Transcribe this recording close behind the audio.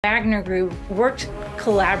Wagner Group worked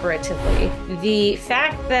collaboratively. The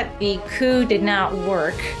fact that the coup did not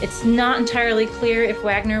work, it's not entirely clear if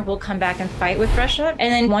Wagner will come back and fight with Russia.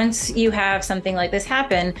 And then once you have something like this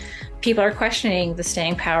happen, people are questioning the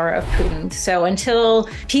staying power of Putin. So until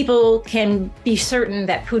people can be certain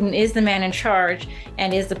that Putin is the man in charge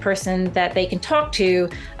and is the person that they can talk to,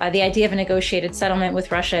 the idea of a negotiated settlement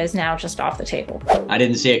with Russia is now just off the table. I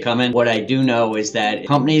didn't see it coming. What I do know is that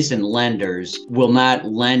companies and lenders will not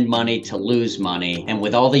lend money to lose money. And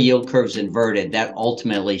with all the yield curves inverted, that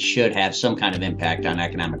ultimately should have some kind of impact on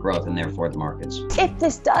economic growth and therefore the markets. If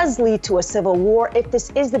this does lead to a civil war, if this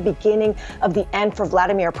is the beginning of the end for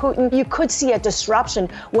Vladimir Putin, you could see a disruption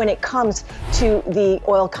when it comes to the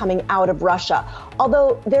oil coming out of Russia.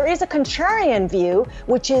 Although there is a contrarian view,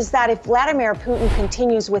 which is that if Vladimir Putin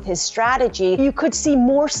continues with his strategy, you could see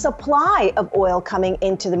more supply of oil coming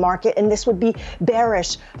into the market, and this would be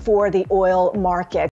bearish for the oil market.